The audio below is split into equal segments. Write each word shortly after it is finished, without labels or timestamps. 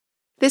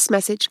This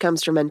message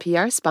comes from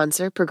NPR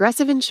sponsor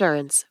Progressive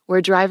Insurance, where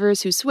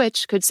drivers who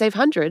switch could save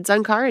hundreds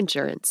on car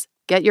insurance.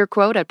 Get your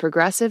quote at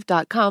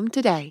progressive.com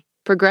today.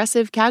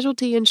 Progressive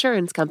Casualty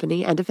Insurance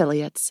Company and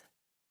Affiliates.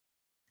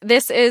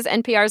 This is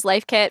NPR's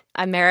Life Kit.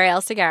 I'm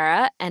Marielle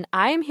Segarra, and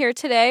I am here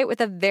today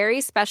with a very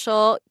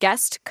special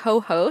guest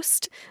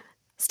co-host,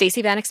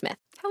 Stacey Vanek Smith.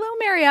 Hello,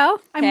 Marielle.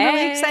 I'm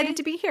really excited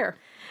to be here.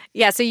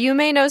 Yeah, so you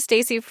may know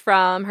Stacey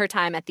from her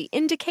time at The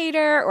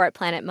Indicator or at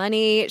Planet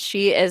Money.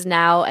 She is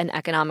now an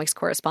economics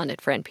correspondent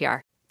for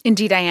NPR.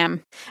 Indeed, I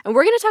am. And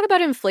we're going to talk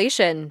about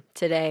inflation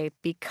today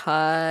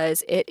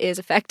because it is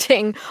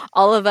affecting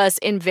all of us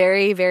in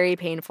very, very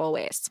painful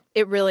ways.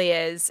 It really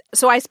is.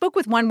 So I spoke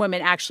with one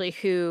woman, actually,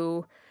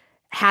 who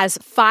has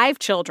 5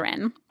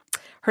 children.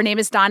 Her name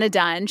is Donna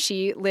Dunn.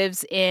 She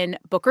lives in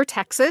Booker,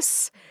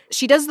 Texas.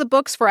 She does the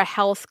books for a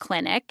health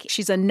clinic.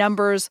 She's a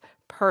numbers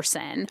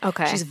person.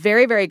 Okay. She's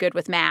very, very good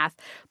with math.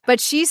 But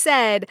she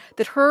said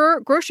that her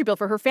grocery bill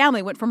for her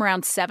family went from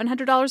around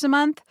 $700 a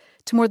month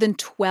to more than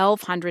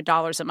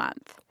 $1,200 a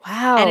month.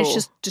 Wow. And it's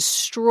just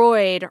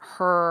destroyed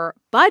her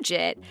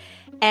budget.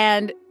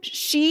 And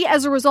she,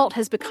 as a result,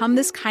 has become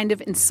this kind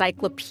of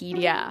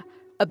encyclopedia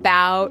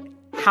about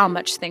how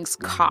much things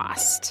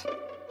cost.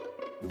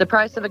 The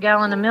price of a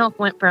gallon of milk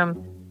went from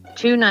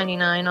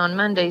 $2.99 on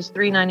Mondays,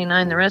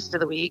 $3.99 the rest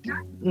of the week.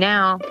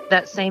 Now,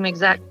 that same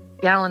exact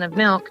gallon of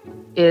milk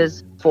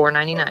is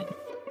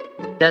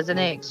 $4.99. Dozen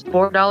eggs,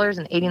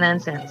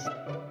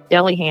 $4.89.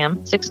 Deli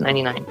ham,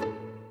 $6.99.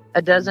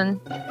 A dozen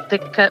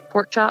thick-cut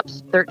pork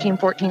chops,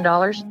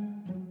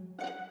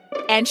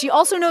 $14. And she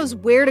also knows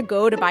where to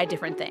go to buy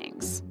different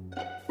things.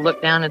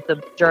 Look down at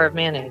the jar of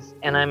mayonnaise,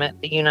 and I'm at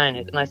the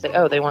United, and I say,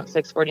 oh, they want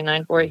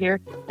 $6.49 for it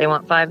here? They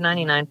want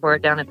 $5.99 for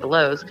it down at the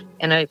Lowe's.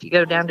 And if you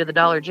go down to the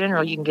Dollar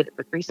General, you can get it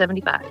for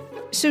 $3.75.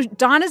 So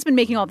Donna's been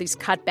making all these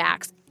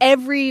cutbacks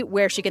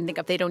everywhere she can think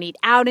of. They don't eat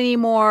out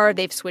anymore.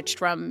 They've switched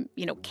from,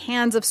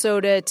 cans of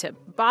soda to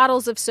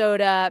bottles of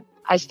soda.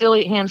 I still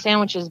eat ham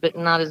sandwiches, but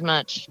not as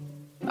much.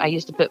 I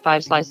used to put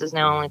 5 slices,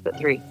 now I only put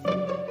 3.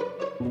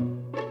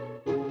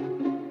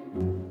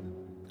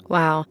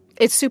 Wow.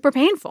 It's super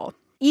painful.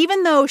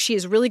 Even though she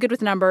is really good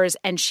with numbers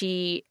and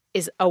she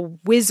is a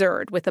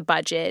wizard with a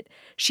budget,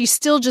 she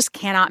still just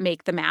cannot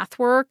make the math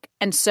work.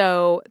 And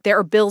so there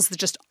are bills that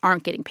just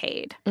aren't getting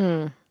paid.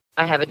 Mm.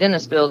 I have a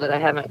dentist bill that I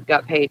haven't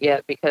got paid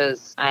yet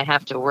because I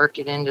have to work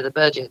it into the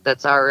budget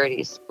that's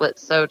already split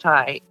so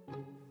tight.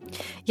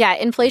 Yeah,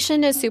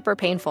 inflation is super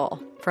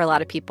painful for a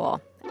lot of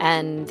people.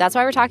 And that's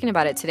why we're talking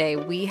about it today.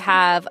 We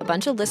have a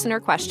bunch of listener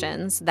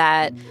questions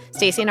that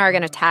Stacey and I are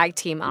going to tag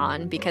team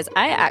on because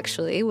I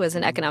actually was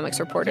an economics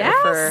reporter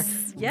for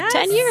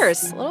 10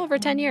 years, a little over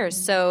 10 years.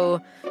 So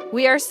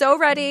we are so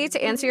ready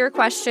to answer your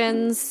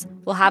questions.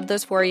 We'll have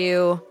those for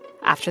you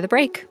after the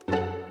break.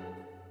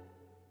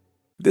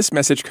 This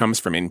message comes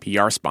from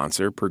NPR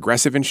sponsor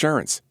Progressive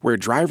Insurance, where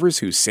drivers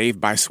who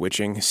save by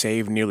switching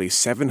save nearly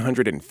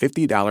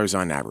 $750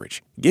 on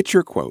average. Get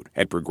your quote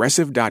at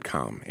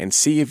Progressive.com and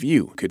see if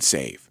you could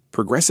save.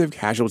 Progressive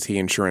Casualty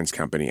Insurance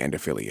Company and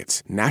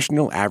Affiliates.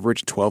 National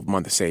average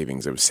 12-month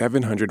savings of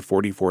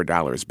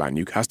 $744 by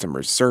new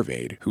customers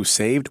surveyed who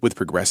saved with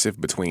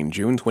Progressive between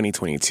June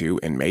 2022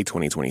 and May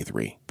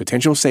 2023.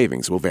 Potential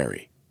savings will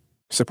vary.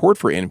 Support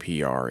for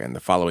NPR and the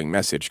following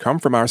message come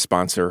from our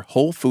sponsor,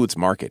 Whole Foods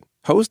Market.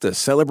 Host a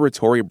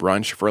celebratory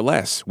brunch for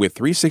less with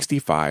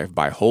 365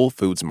 by Whole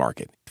Foods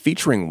Market,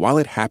 featuring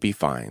wallet-happy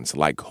finds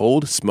like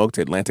cold smoked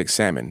Atlantic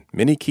salmon,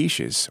 mini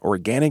quiches,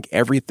 organic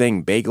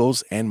everything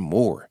bagels, and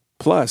more.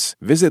 Plus,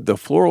 visit the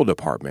floral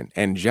department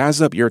and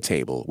jazz up your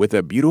table with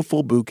a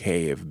beautiful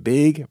bouquet of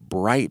big,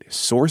 bright,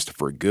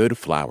 sourced-for-good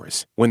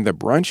flowers. When the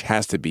brunch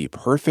has to be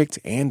perfect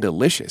and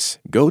delicious,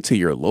 go to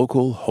your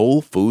local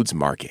Whole Foods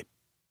Market.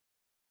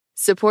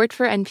 Support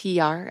for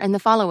NPR and the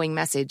following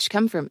message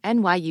come from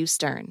NYU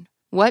Stern.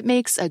 What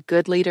makes a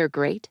good leader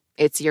great?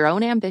 It's your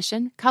own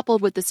ambition,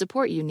 coupled with the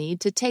support you need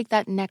to take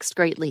that next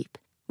great leap.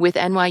 With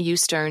NYU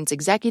Stern's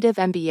Executive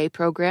MBA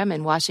program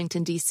in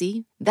Washington,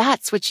 D.C.,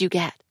 that's what you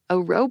get. A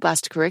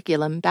robust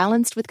curriculum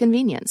balanced with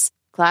convenience.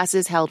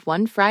 Classes held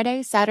one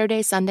Friday,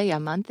 Saturday, Sunday a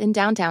month in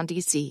downtown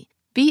D.C.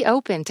 Be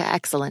open to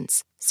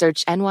excellence.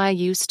 Search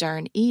NYU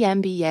Stern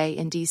EMBA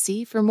in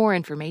D.C. for more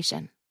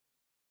information.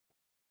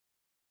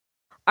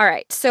 All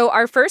right, so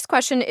our first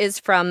question is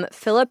from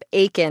Philip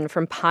Aiken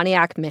from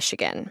Pontiac,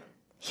 Michigan.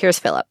 Here's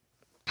Philip.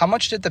 How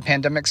much did the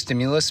pandemic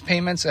stimulus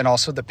payments and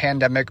also the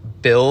pandemic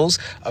bills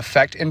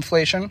affect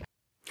inflation?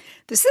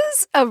 This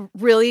is a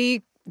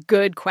really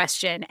good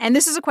question. And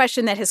this is a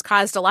question that has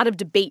caused a lot of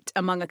debate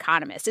among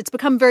economists. It's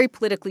become very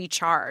politically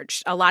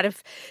charged. A lot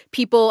of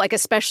people, like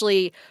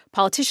especially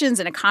politicians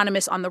and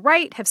economists on the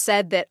right, have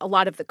said that a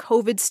lot of the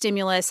COVID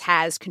stimulus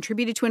has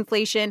contributed to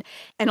inflation.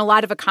 And a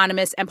lot of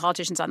economists and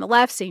politicians on the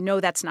left say,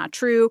 no, that's not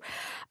true.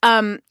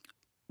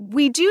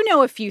 we do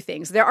know a few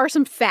things. There are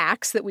some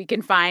facts that we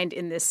can find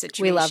in this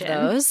situation. We love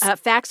those.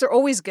 Facts are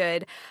always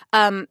good.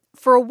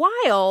 For a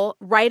while,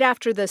 right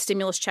after the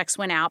stimulus checks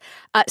went out,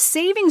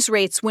 savings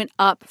rates went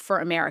up for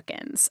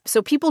Americans.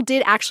 So people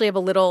did actually have a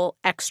little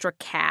extra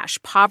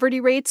cash. Poverty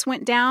rates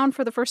went down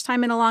for the first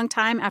time in a long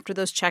time after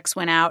those checks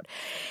went out.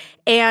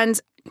 And,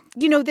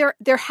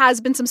 there has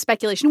been some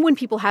speculation. When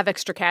people have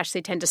extra cash,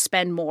 they tend to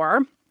spend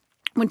more.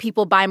 When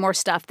people buy more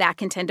stuff, that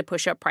can tend to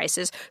push up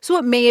prices. So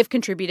it may have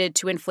contributed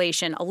to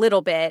inflation a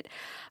little bit.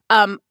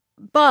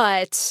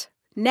 But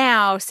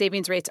now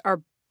savings rates are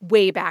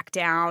way back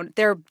down.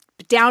 They're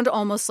down to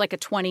almost like a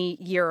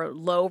 20-year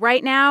low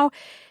right now.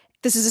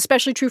 This is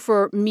especially true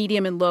for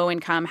medium and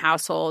low-income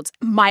households.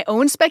 My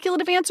own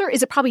speculative answer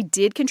is it probably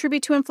did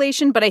contribute to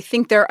inflation, but I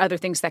think there are other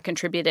things that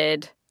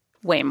contributed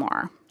way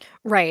more.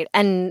 Right.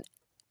 And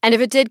if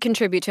it did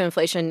contribute to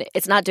inflation,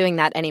 it's not doing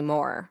that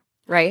anymore.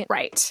 Right?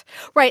 Right.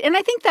 And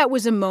I think that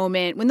was a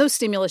moment when those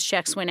stimulus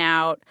checks went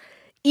out,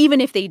 even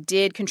if they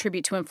did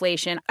contribute to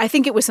inflation, I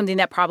think it was something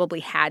that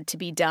probably had to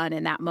be done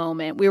in that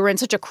moment. We were in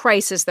such a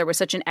crisis. There was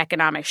such an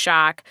economic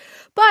shock.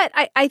 But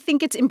I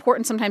think it's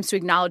important sometimes to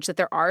acknowledge that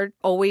there are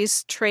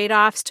always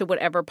trade-offs to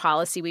whatever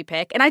policy we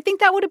pick. And I think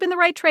that would have been the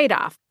right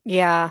trade-off.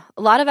 Yeah.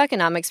 A lot of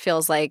economics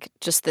feels like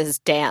just this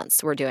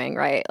dance we're doing,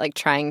 right? Like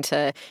trying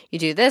to, you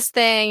do this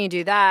thing, you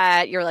do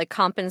that, you're like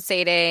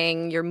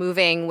compensating, you're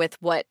moving with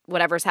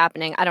whatever's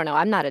happening. I don't know.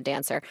 I'm not a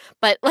dancer,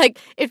 but like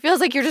it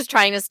feels like you're just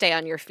trying to stay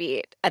on your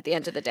feet at the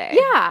end of the day.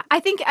 Yeah, I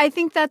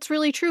think that's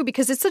really true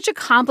because it's such a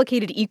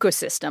complicated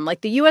ecosystem.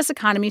 Like the U.S.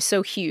 economy is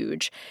so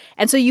huge.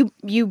 And so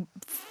you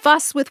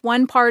fuss with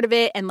one part of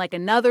it and like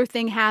another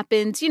thing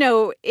happens.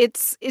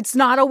 It's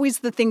not always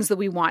the things that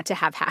we want to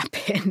have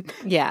happen.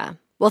 Yeah.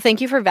 Well,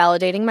 thank you for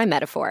validating my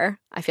metaphor.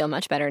 I feel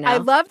much better now. I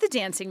love the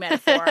dancing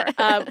metaphor.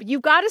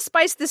 You've got to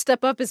spice this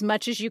stuff up as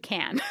much as you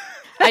can.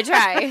 I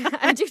try.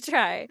 I do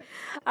try.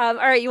 All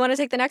right. You want to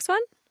take the next one?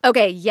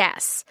 Okay,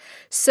 yes.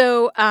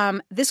 So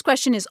this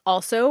question is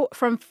also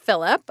from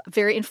Philip, a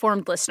very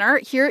informed listener.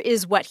 Here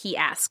is what he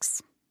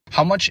asks.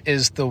 How much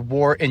is the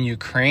war in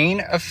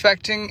Ukraine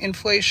affecting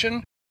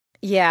inflation?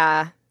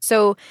 Yeah.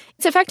 So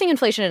it's affecting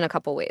inflation in a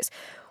couple ways.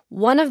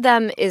 One of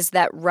them is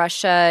that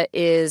Russia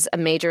is a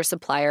major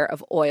supplier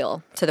of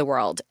oil to the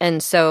world.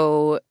 And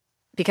so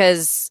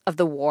because of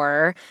the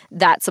war,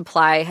 that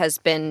supply has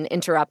been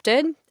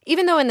interrupted.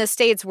 Even though in the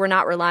States we're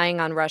not relying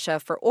on Russia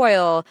for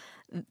oil,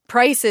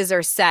 prices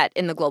are set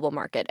in the global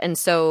market. And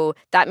so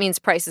that means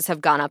prices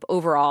have gone up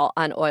overall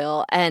on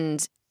oil.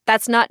 And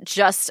that's not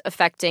just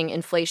affecting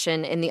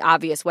inflation in the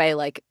obvious way,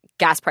 like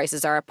gas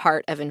prices are a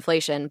part of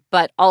inflation,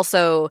 but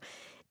also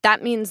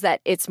that means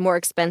that it's more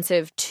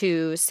expensive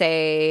to,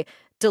 say,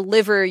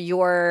 deliver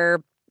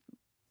your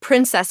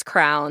princess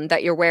crown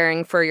that you're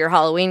wearing for your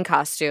Halloween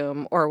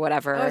costume or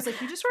whatever. I was like,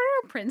 you just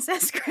ordered a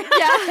princess crown?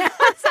 Yeah.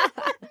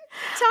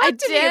 Talk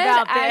to me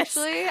about this.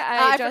 Actually,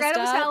 I forgot it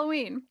was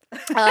Halloween.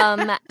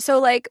 So,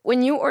 like,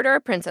 when you order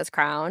a princess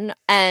crown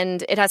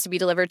and it has to be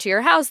delivered to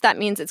your house, that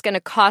means it's going to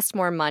cost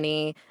more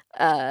money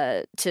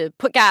to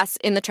put gas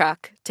in the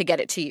truck to get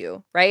it to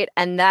you, right?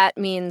 And that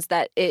means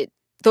that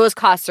those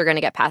costs are going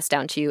to get passed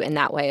down to you in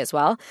that way as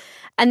well.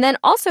 And then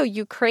also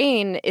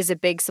Ukraine is a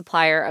big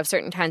supplier of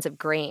certain kinds of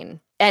grain.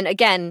 And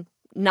again,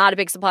 not a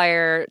big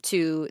supplier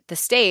to the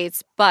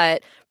States,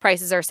 but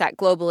prices are set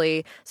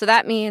globally. So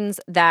that means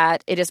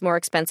that it is more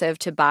expensive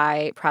to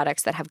buy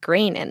products that have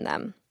grain in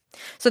them.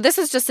 So this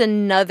is just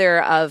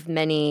another of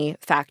many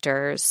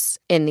factors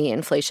in the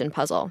inflation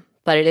puzzle,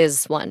 but it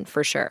is one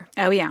for sure.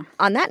 Oh, yeah.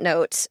 On that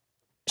note,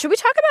 should we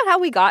talk about how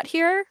we got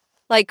here?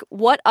 Like,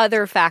 what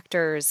other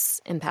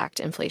factors impact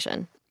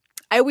inflation?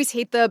 I always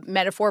hate the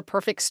metaphor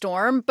perfect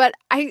storm, but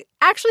I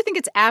actually think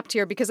it's apt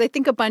here because I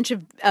think a bunch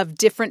of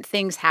different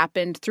things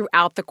happened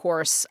throughout the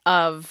course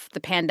of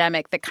the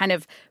pandemic that kind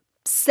of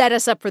set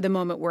us up for the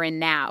moment we're in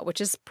now, which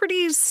is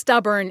pretty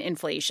stubborn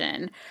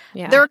inflation.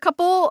 Yeah. There are a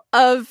couple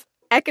of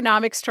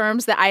economics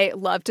terms that I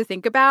love to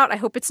think about. I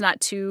hope it's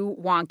not too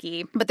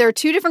wonky, but there are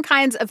two different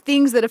kinds of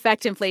things that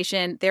affect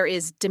inflation. There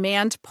is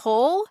demand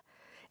pull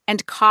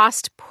and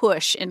cost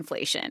push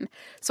inflation.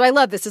 So I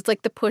love this. It's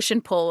like the push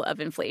and pull of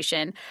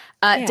inflation.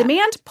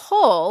 Demand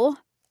pull,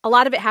 a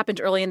lot of it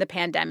happened early in the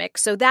pandemic.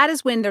 So that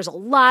is when there's a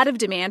lot of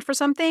demand for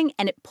something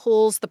and it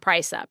pulls the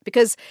price up.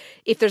 Because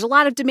if there's a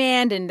lot of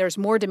demand and there's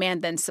more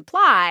demand than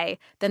supply,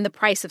 then the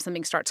price of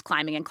something starts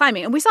climbing and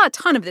climbing. And we saw a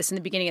ton of this in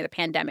the beginning of the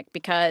pandemic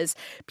because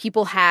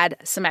people had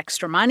some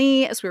extra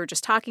money, as we were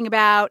just talking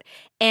about,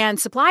 and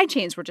supply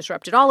chains were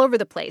disrupted all over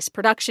the place.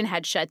 Production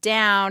had shut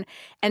down.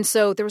 And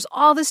so there was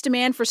all this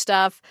demand for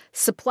stuff.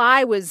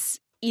 Supply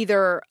was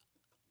either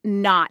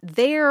not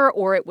there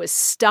or it was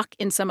stuck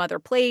in some other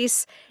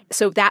place.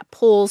 So that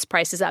pulls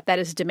prices up. That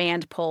is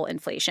demand pull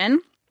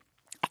inflation.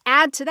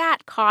 Add to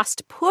that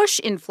cost push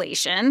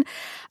inflation.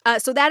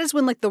 So that is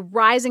when like the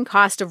rising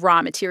cost of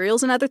raw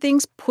materials and other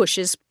things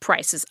pushes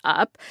prices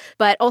up.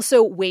 But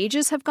also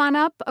wages have gone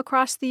up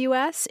across the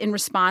U.S. in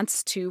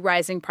response to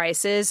rising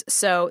prices.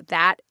 So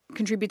that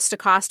contributes to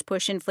cost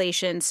push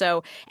inflation.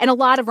 So, and a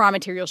lot of raw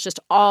materials just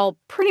all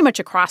pretty much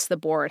across the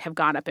board have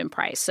gone up in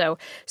price. So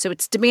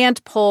it's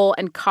demand pull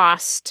and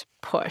cost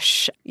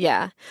push.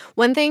 Yeah.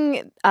 One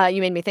thing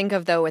you made me think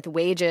of, though, with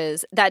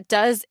wages,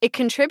 it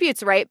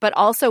contributes, right? But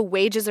also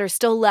wages are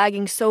still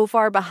lagging so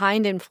far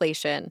behind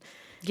inflation.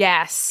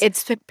 Yes.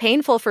 It's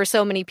painful for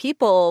so many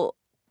people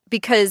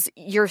because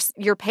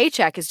your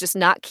paycheck is just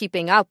not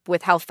keeping up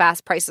with how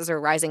fast prices are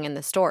rising in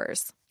the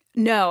stores.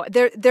 No,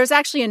 there's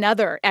actually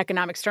another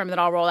economics term that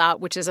I'll roll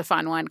out, which is a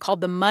fun one, called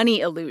the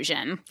money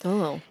illusion.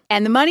 Oh.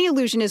 And the money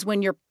illusion is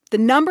when the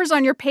numbers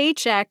on your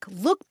paycheck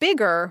look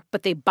bigger,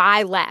 but they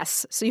buy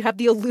less. So you have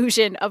the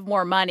illusion of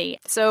more money.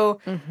 So,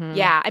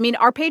 yeah, I mean,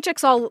 our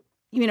paychecks all,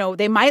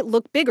 they might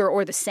look bigger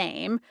or the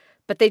same,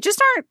 but they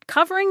just aren't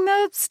covering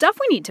the stuff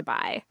we need to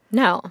buy.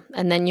 No.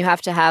 And then you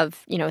have to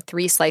have,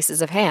 3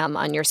 slices of ham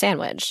on your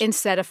sandwich.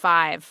 Instead of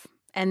 5.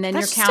 And then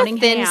That's you're counting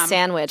just a thin ham.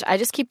 sandwich. I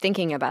just keep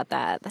thinking about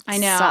that. That I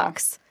know.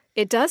 Sucks.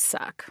 It does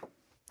suck.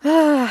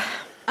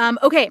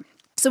 Okay.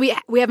 So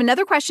we have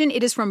another question.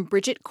 It is from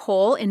Bridget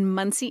Cole in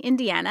Muncie,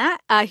 Indiana.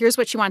 Here's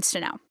what she wants to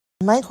know.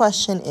 My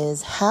question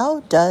is, how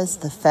does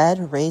the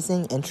Fed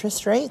raising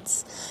interest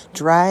rates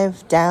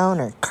drive down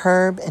or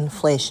curb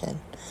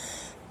inflation?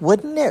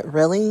 Wouldn't it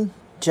really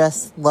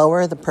just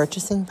lower the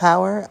purchasing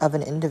power of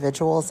an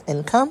individual's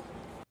income?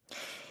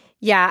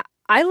 Yeah,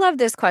 I love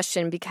this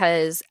question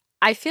because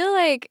I feel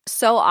like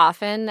so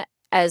often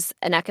as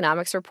an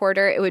economics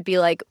reporter, it would be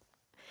like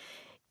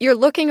you're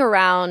looking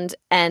around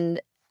and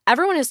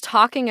everyone is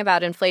talking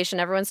about inflation,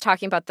 everyone's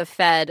talking about the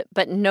Fed,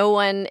 but no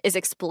one is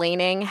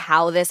explaining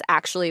how this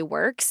actually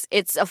works.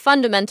 It's a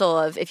fundamental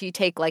of if you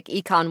take like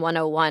Econ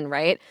 101,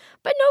 right?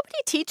 But nobody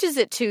teaches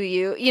it to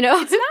you, It's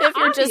not if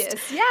you're obvious.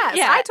 just Yes,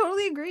 yeah. I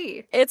totally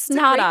agree. It's a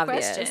not great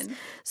obvious. question.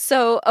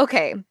 So,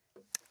 okay,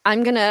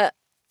 I'm gonna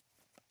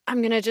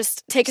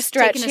just take a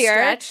stretch Taking a here.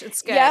 stretch.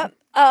 It's good. Yep.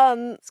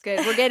 It's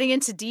good. We're getting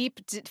into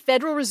deep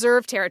Federal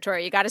Reserve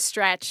territory. You got to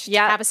stretch.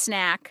 Yeah. Have a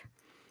snack.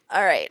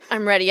 All right,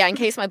 I'm ready. Yeah, in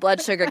case my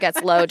blood sugar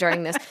gets low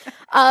during this.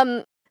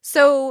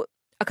 So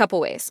a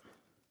couple ways.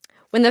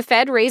 When the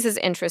Fed raises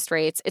interest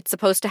rates, it's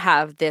supposed to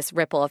have this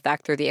ripple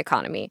effect through the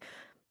economy.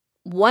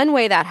 One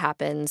way that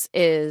happens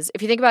is,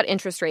 if you think about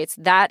interest rates,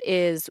 that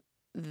is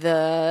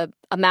the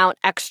amount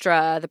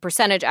extra, the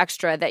percentage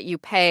extra that you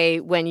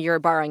pay when you're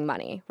borrowing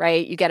money,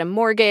 right? You get a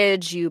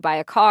mortgage, you buy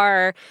a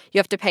car, you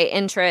have to pay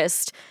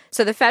interest.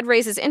 So the Fed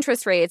raises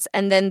interest rates,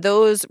 and then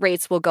those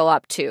rates will go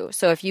up too.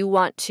 So if you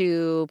want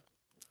to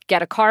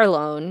get a car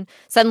loan,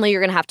 suddenly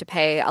you're going to have to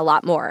pay a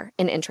lot more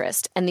in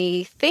interest. And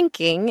the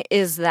thinking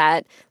is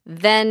that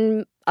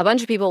then a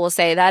bunch of people will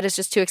say, that is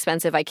just too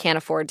expensive. I can't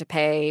afford to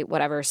pay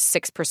whatever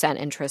 6%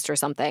 interest or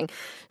something.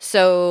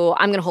 So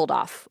I'm going to hold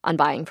off on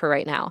buying for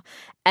right now.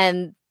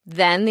 And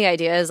then the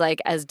idea is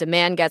like, as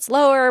demand gets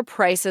lower,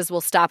 prices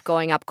will stop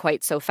going up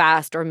quite so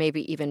fast or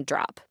maybe even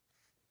drop.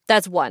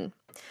 That's one.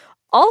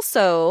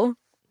 Also,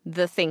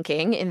 the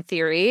thinking, in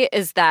theory,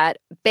 is that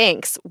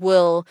banks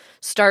will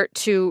start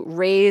to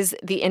raise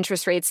the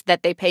interest rates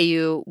that they pay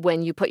you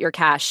when you put your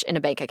cash in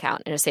a bank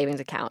account, in a savings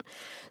account.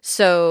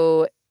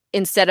 So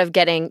instead of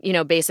getting,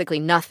 basically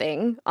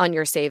nothing on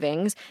your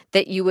savings,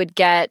 that you would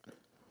get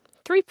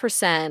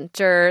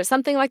 3% or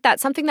something like that,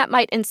 something that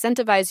might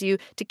incentivize you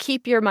to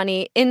keep your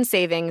money in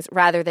savings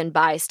rather than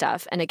buy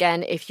stuff. And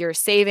again, if you're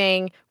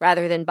saving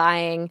rather than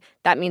buying,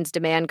 that means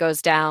demand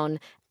goes down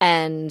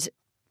and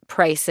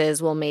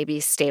prices will maybe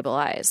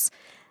stabilize.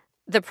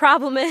 The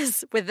problem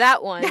is with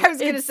that one. I was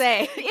going to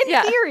say,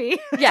 in theory.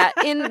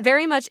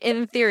 Very much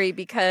in theory,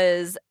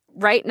 because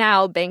right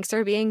now banks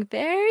are being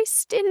very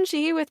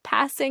stingy with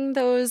passing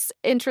those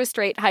interest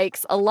rate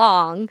hikes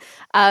along.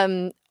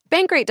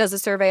 Bankrate does a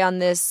survey on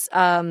this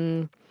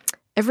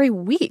every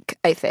week,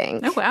 I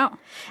think. Oh, wow.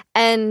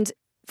 And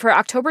for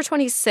October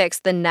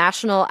 26th, the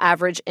national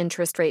average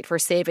interest rate for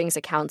savings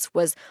accounts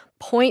was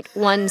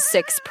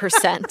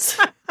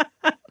 0.16%.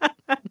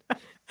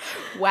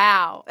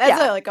 Wow.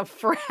 That's like a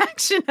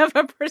fraction of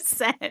a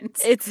percent.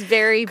 It's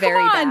very, very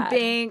bad. Come on,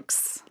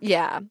 banks.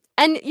 Yeah.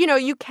 And,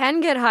 you can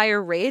get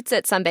higher rates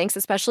at some banks,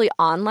 especially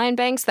online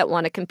banks that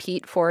want to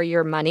compete for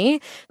your money.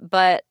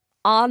 But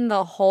on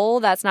the whole,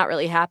 that's not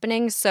really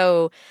happening.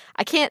 So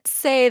I can't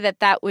say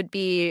that would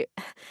be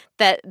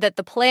that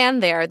the plan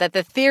there, that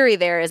the theory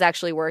there is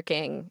actually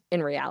working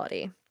in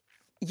reality.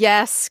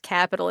 Yes,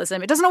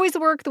 capitalism. It doesn't always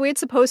work the way it's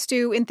supposed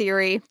to in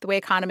theory, the way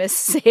economists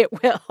say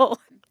it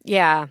will.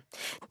 Yeah.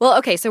 Well,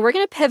 okay, so we're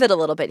going to pivot a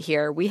little bit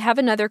here. We have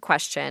another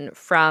question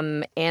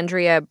from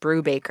Andrea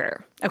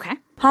Brubaker. Okay.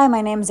 Hi,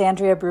 my name is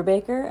Andrea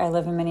Brubaker. I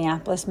live in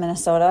Minneapolis,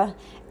 Minnesota.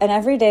 And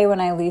every day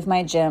when I leave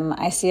my gym,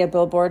 I see a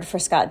billboard for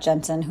Scott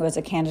Jensen, who is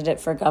a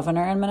candidate for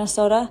governor in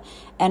Minnesota.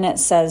 And it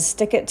says,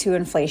 "Stick it to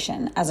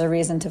inflation," as a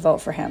reason to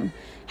vote for him.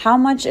 How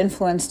much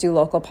influence do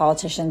local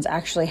politicians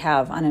actually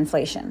have on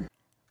inflation?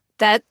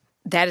 That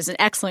is an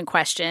excellent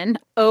question.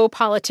 Oh,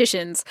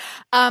 politicians.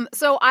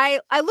 So I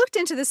looked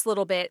into this a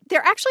little bit.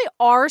 There actually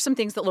are some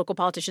things that local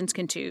politicians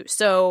can do.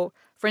 So,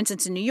 for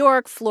instance, in New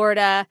York,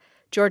 Florida,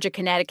 Georgia,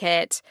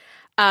 Connecticut,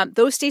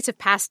 those states have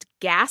passed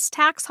gas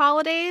tax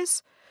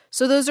holidays.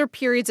 So those are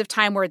periods of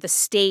time where the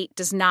state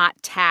does not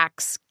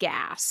tax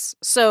gas.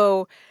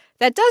 So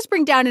that does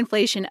bring down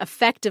inflation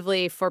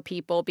effectively for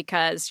people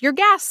because your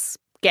gas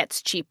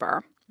gets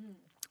cheaper.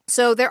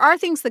 So there are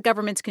things that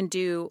governments can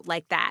do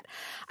like that.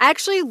 I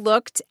actually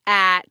looked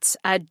at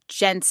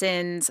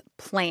Jensen's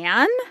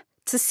plan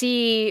to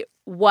see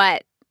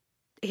what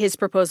his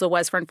proposal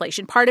was for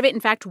inflation. Part of it, in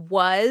fact,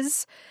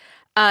 was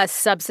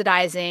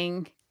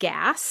subsidizing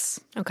gas.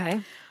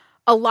 Okay.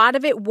 A lot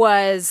of it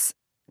was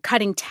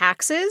cutting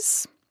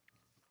taxes,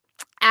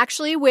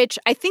 actually, which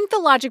I think the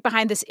logic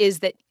behind this is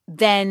that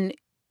then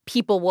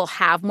people will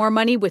have more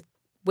money with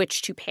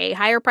which to pay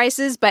higher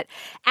prices. But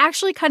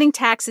actually cutting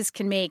taxes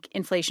can make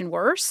inflation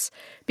worse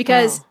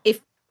because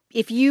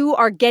if you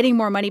are getting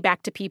more money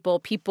back to people,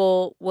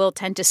 people will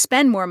tend to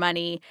spend more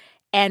money.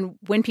 And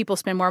when people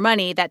spend more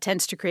money, that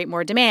tends to create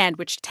more demand,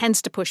 which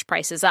tends to push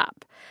prices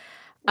up.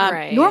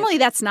 Right. Normally,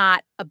 that's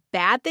not a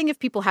bad thing if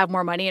people have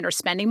more money and are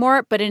spending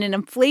more. But in an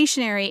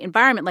inflationary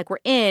environment like we're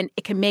in,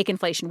 it can make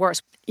inflation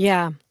worse.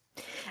 Yeah.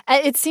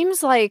 It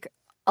seems like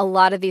a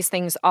lot of these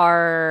things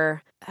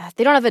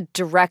they don't have a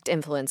direct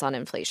influence on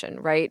inflation,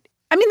 right?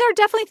 I mean, there are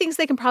definitely things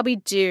they can probably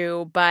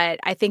do, but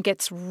I think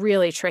it's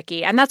really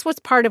tricky. And that's what's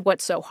part of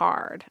what's so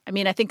hard. I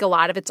mean, I think a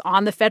lot of it's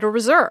on the Federal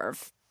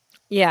Reserve.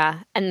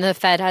 Yeah. And the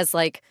Fed has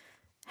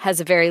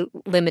a very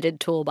limited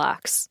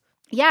toolbox.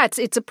 Yeah,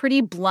 it's a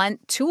pretty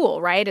blunt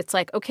tool, right? It's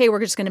like, okay, we're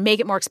just going to make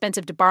it more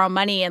expensive to borrow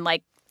money and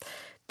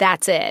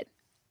that's it.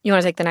 You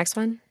want to take the next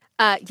one?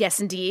 Yes,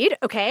 indeed.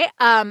 Okay.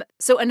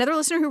 So another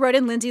listener who wrote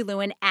in, Lindsay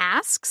Lewin,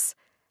 asks,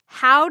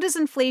 how does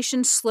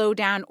inflation slow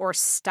down or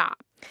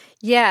stop?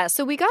 Yeah,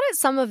 so we got at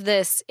some of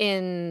this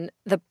in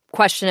the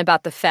question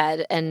about the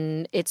Fed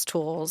and its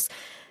tools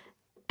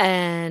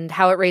and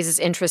how it raises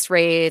interest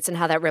rates and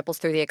how that ripples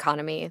through the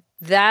economy.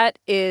 That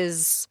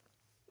is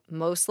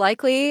most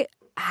likely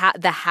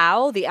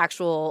the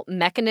actual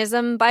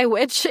mechanism by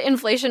which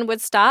inflation would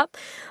stop.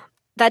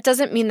 That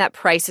doesn't mean that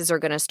prices are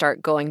going to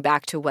start going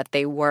back to what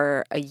they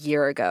were a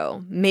year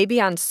ago. Maybe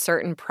on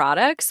certain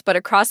products, but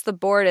across the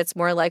board, it's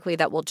more likely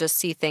that we'll just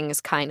see things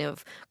kind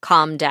of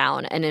calm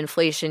down and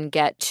inflation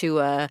get to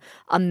a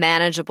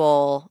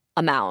manageable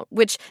amount,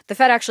 which the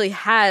Fed actually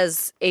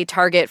has a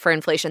target for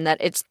inflation that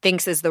it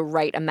thinks is the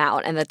right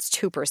amount, and that's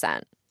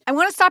 2%. I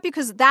want to stop you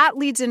because that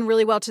leads in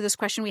really well to this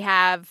question we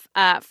have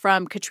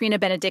from Katrina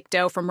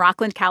Benedicto from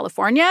Rockland,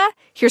 California.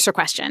 Here's her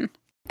question.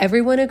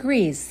 Everyone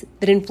agrees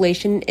that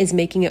inflation is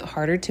making it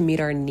harder to meet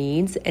our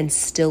needs and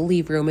still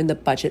leave room in the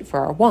budget for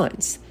our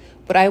wants.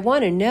 What I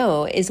want to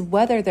know is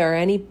whether there are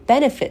any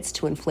benefits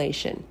to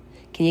inflation.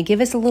 Can you give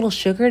us a little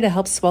sugar to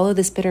help swallow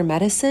this bitter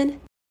medicine?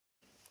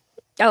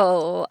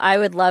 Oh, I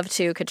would love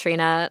to,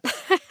 Katrina.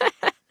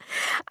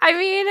 I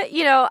mean,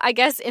 I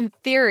guess in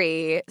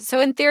theory,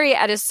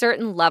 at a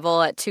certain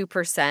level, at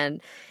 2%,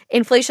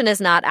 inflation is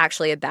not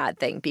actually a bad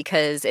thing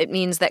because it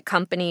means that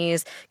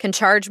companies can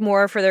charge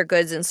more for their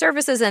goods and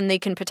services and they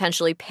can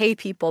potentially pay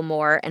people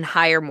more and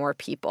hire more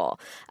people.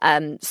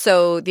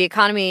 So the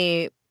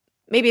economy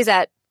maybe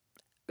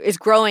is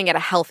growing at a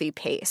healthy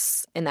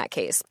pace in that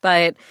case.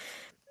 But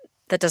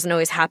that doesn't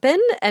always happen,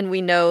 and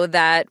we know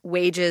that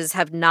wages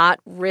have not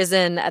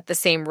risen at the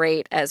same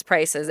rate as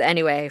prices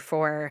anyway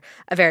for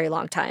a very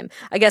long time.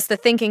 I guess the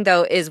thinking,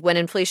 though, is when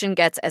inflation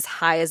gets as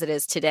high as it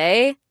is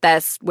today,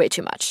 that's way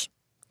too much.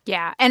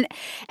 Yeah, and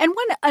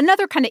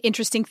another kind of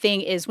interesting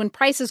thing is when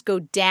prices go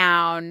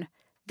down,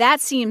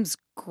 that seems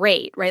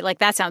great, right? Like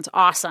that sounds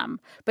awesome.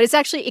 But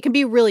it can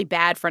be really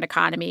bad for an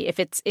economy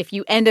if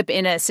you end up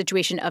in a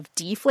situation of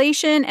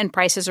deflation and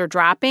prices are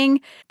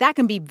dropping. That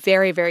can be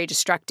very, very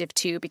destructive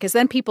too, because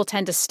then people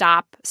tend to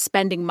stop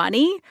spending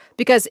money.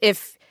 Because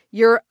if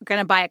you're going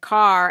to buy a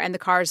car and the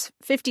car's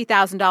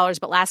 $50,000,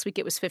 but last week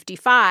it was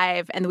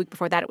 $55,000 and the week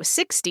before that it was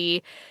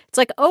 $60,000, it's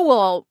like, oh,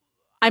 well,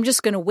 I'm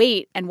just going to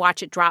wait and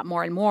watch it drop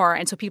more and more.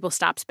 And so people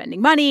stop spending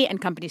money and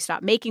companies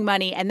stop making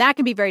money. And that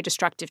can be very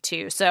destructive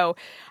too. So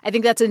I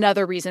think that's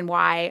another reason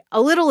why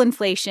a little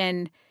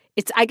inflation,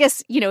 I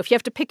guess, if you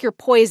have to pick your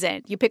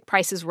poison, you pick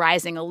prices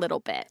rising a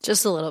little bit.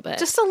 Just a little bit.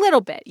 Just a little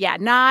bit. Yeah.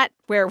 Not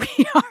where we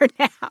are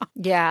now.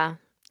 Yeah.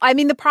 I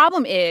mean, the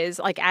problem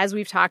is, as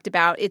we've talked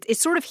about,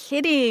 it's sort of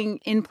hitting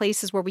in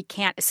places where we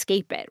can't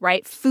escape it,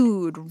 right?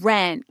 Food,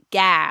 rent,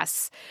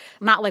 gas.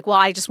 Not like, well,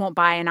 I just won't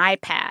buy an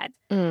iPad.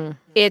 Mm.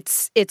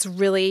 It's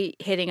really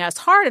hitting us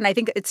hard, and I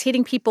think it's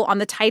hitting people on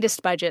the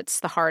tightest budgets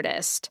the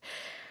hardest.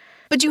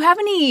 But do you have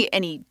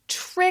any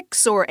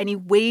tricks or any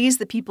ways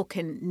that people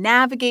can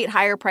navigate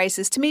higher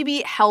prices to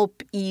maybe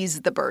help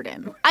ease the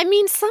burden? I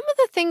mean, some of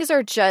the things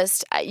are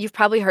just, you've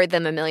probably heard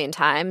them a million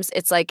times.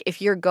 It's like if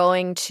you're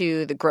going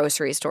to the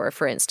grocery store,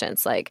 for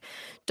instance,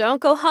 don't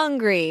go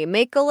hungry,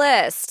 make a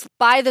list,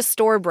 buy the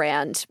store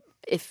brand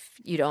if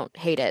you don't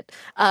hate it.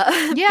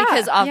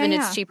 Because often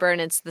it's cheaper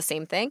and it's the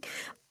same thing.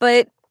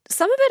 But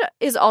some of it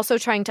is also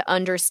trying to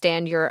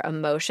understand your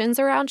emotions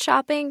around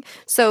shopping.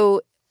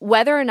 So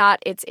whether or not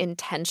it's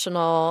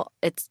intentional,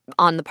 it's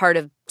on the part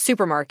of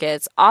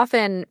supermarkets,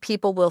 often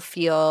people will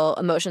feel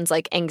emotions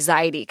like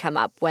anxiety come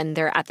up when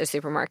they're at the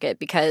supermarket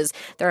because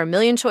there are a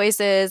million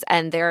choices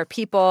and there are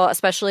people,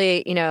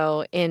 especially, you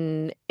know,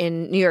 in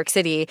New York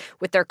City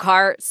with their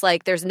carts,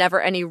 like there's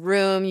never any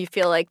room. You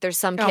feel like there's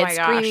some kid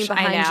screaming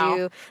behind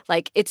you.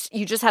 Like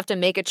you just have to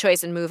make a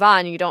choice and move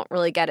on. You don't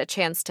really get a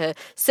chance to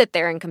sit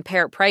there and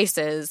compare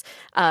prices.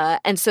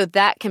 And so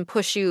that can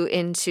push you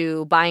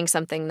into buying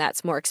something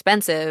that's more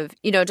expensive,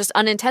 you know, just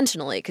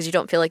unintentionally because you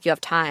don't feel like you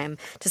have time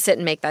to sit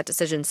and make that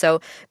decision.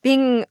 So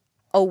being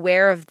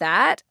aware of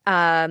that.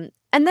 And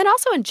then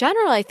also in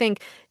general, I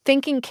think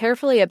thinking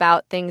carefully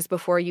about things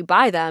before you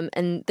buy them.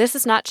 And this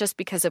is not just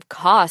because of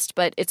cost,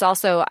 but it's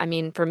also, I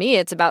mean, for me,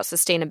 it's about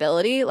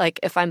sustainability. Like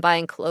if I'm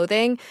buying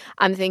clothing,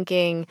 I'm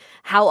thinking,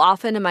 how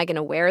often am I going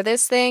to wear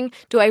this thing?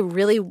 Do I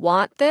really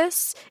want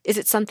this? Is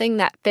it something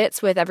that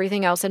fits with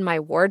everything else in my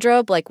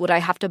wardrobe? Like, would I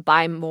have to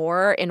buy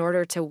more in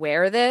order to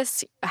wear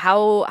this?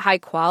 How high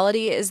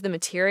quality is the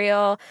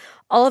material?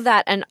 All of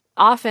that. And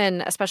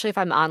often, especially if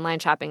I'm online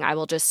shopping, I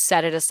will just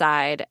set it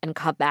aside and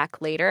come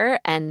back later.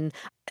 And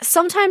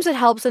sometimes it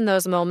helps in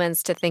those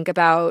moments to think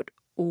about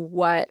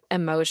what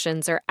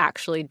emotions are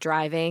actually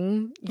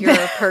driving your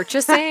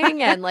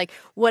purchasing and like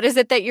what is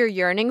it that you're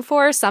yearning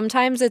for.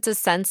 Sometimes it's a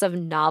sense of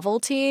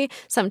novelty.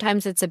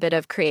 Sometimes it's a bit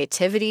of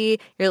creativity.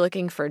 You're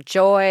looking for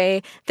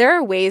joy. There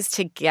are ways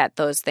to get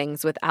those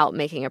things without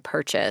making a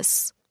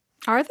purchase.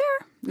 Are there?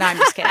 No, I'm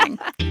just kidding.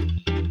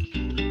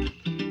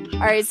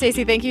 All right,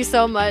 Stacey, thank you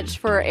so much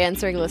for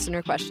answering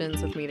listener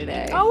questions with me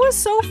today. Oh, it was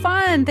so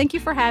fun. Thank you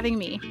for having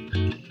me.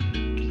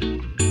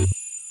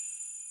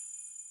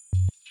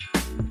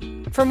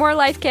 For more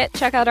Life Kit,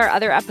 check out our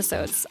other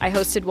episodes. I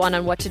hosted one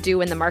on what to do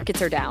when the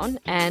markets are down,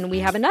 and we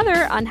have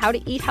another on how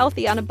to eat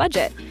healthy on a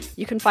budget.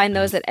 You can find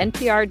those at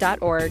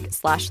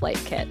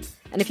npr.org/lifekit.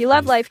 And if you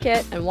love Life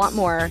Kit and want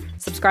more,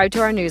 subscribe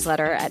to our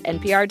newsletter at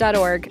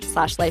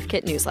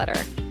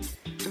npr.org/lifekitnewsletter.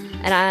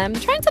 And I'm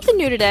trying something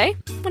new today.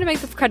 I want to make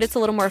the credits a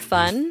little more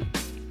fun.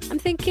 I'm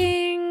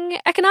thinking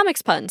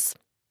economics puns.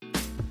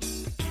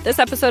 This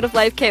episode of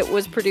Life Kit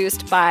was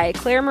produced by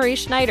Claire Marie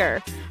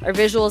Schneider. Our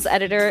visuals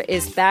editor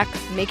is Beck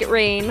Make It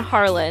Rain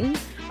Harlan.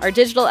 Our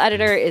digital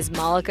editor is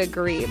Malika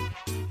Garib.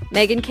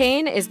 Megan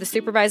Kane is the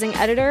supervising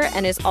editor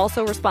and is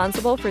also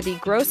responsible for the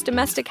gross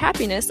domestic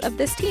happiness of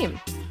this team.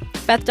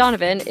 Beth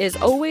Donovan is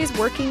always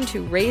working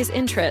to raise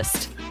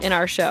interest in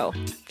our show.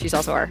 She's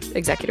also our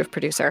executive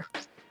producer.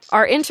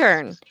 Our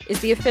intern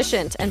is the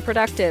efficient and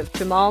productive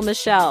Jamal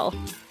Michelle.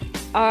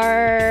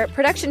 Our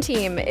production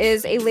team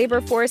is a labor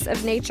force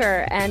of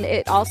nature, and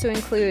it also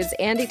includes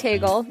Andy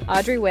Tagle,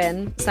 Audrey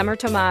Wynn, Summer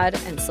Tomad,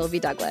 and Sylvie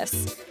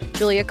Douglas.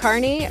 Julia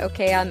Carney,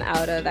 okay, I'm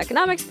out of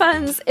economics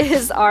puns,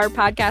 is our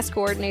podcast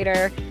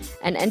coordinator,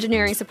 and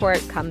engineering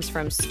support comes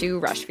from Stu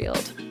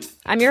Rushfield.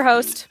 I'm your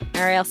host,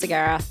 Ariel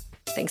Segarra.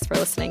 Thanks for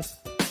listening.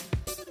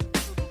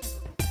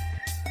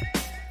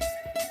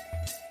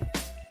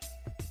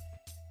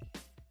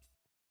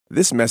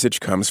 This message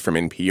comes from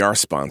NPR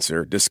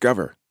sponsor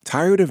Discover.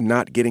 Tired of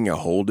not getting a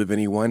hold of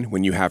anyone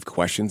when you have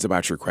questions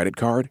about your credit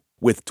card?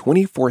 With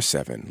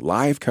 24/7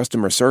 live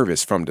customer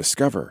service from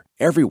Discover,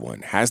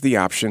 everyone has the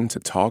option to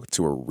talk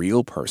to a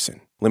real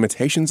person.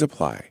 Limitations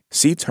apply.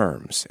 See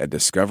terms at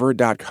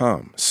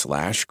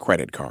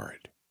discover.com/creditcard.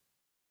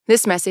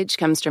 This message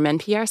comes from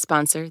NPR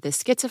sponsor, the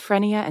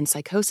Schizophrenia and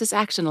Psychosis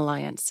Action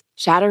Alliance,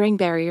 shattering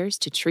barriers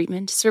to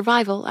treatment,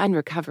 survival, and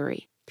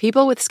recovery.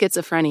 People with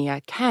schizophrenia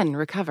can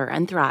recover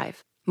and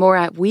thrive. More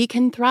at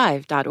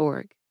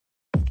wecanthrive.org.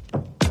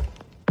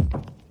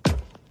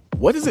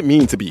 What does it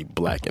mean to be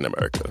Black in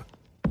America?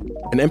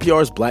 In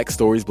NPR's Black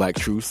Stories, Black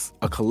Truths,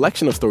 a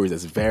collection of stories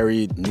as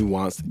varied,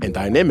 nuanced, and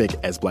dynamic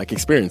as Black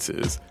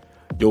experiences,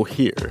 you'll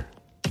hear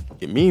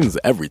it means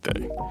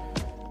everything.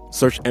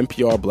 Search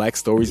NPR Black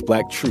Stories,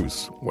 Black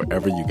Truths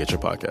wherever you get your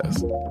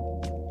podcasts.